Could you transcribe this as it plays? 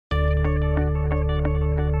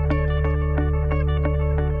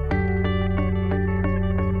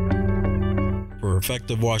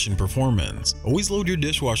effective washing performance, always load your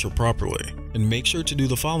dishwasher properly, and make sure to do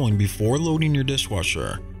the following before loading your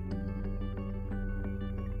dishwasher.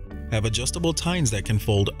 Have adjustable tines that can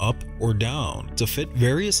fold up or down to fit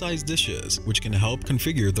various size dishes, which can help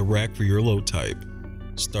configure the rack for your load type.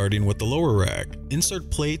 Starting with the lower rack,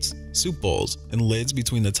 insert plates, soup bowls, and lids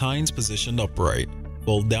between the tines positioned upright.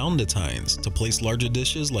 Fold down the tines to place larger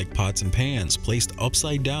dishes like pots and pans placed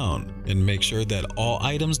upside down, and make sure that all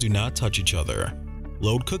items do not touch each other.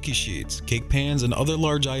 Load cookie sheets, cake pans, and other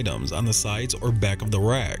large items on the sides or back of the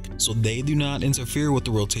rack so they do not interfere with the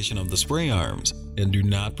rotation of the spray arms and do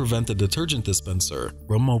not prevent the detergent dispenser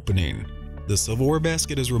from opening. The silverware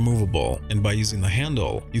basket is removable, and by using the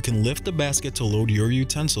handle, you can lift the basket to load your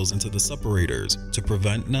utensils into the separators to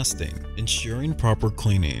prevent nesting, ensuring proper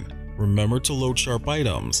cleaning. Remember to load sharp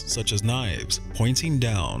items such as knives pointing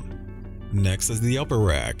down. Next is the upper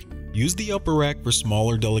rack. Use the upper rack for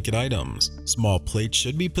smaller delicate items. Small plates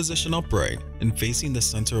should be positioned upright and facing the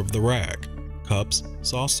center of the rack. Cups,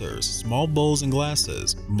 saucers, small bowls, and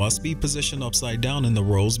glasses must be positioned upside down in the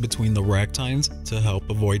rows between the rack tines to help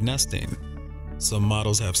avoid nesting. Some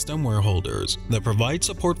models have stemware holders that provide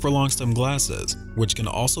support for long stem glasses, which can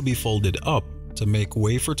also be folded up to make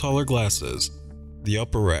way for taller glasses. The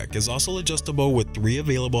upper rack is also adjustable with 3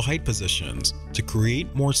 available height positions to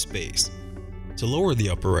create more space. To lower the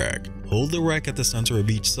upper rack, hold the rack at the center of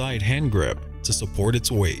each side hand grip to support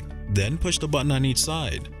its weight. Then push the button on each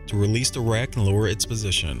side to release the rack and lower its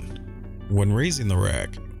position. When raising the rack,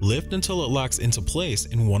 lift until it locks into place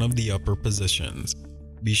in one of the upper positions.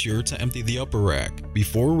 Be sure to empty the upper rack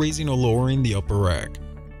before raising or lowering the upper rack.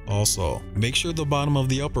 Also, make sure the bottom of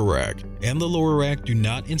the upper rack and the lower rack do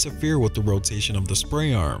not interfere with the rotation of the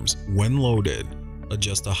spray arms when loaded.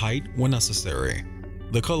 Adjust the height when necessary.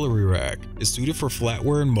 The cutlery rack is suited for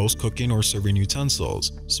flatware and most cooking or serving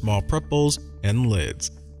utensils, small prep bowls, and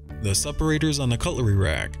lids. The separators on the cutlery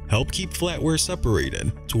rack help keep flatware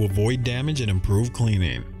separated to avoid damage and improve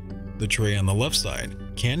cleaning. The tray on the left side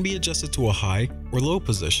can be adjusted to a high or low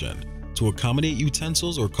position to accommodate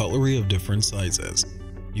utensils or cutlery of different sizes.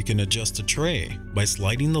 You can adjust the tray by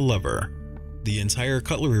sliding the lever. The entire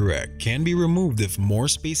cutlery rack can be removed if more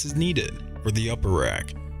space is needed for the upper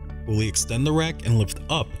rack. Fully extend the rack and lift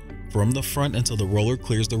up from the front until the roller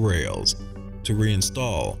clears the rails. To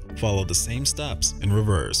reinstall, follow the same steps in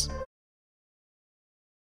reverse.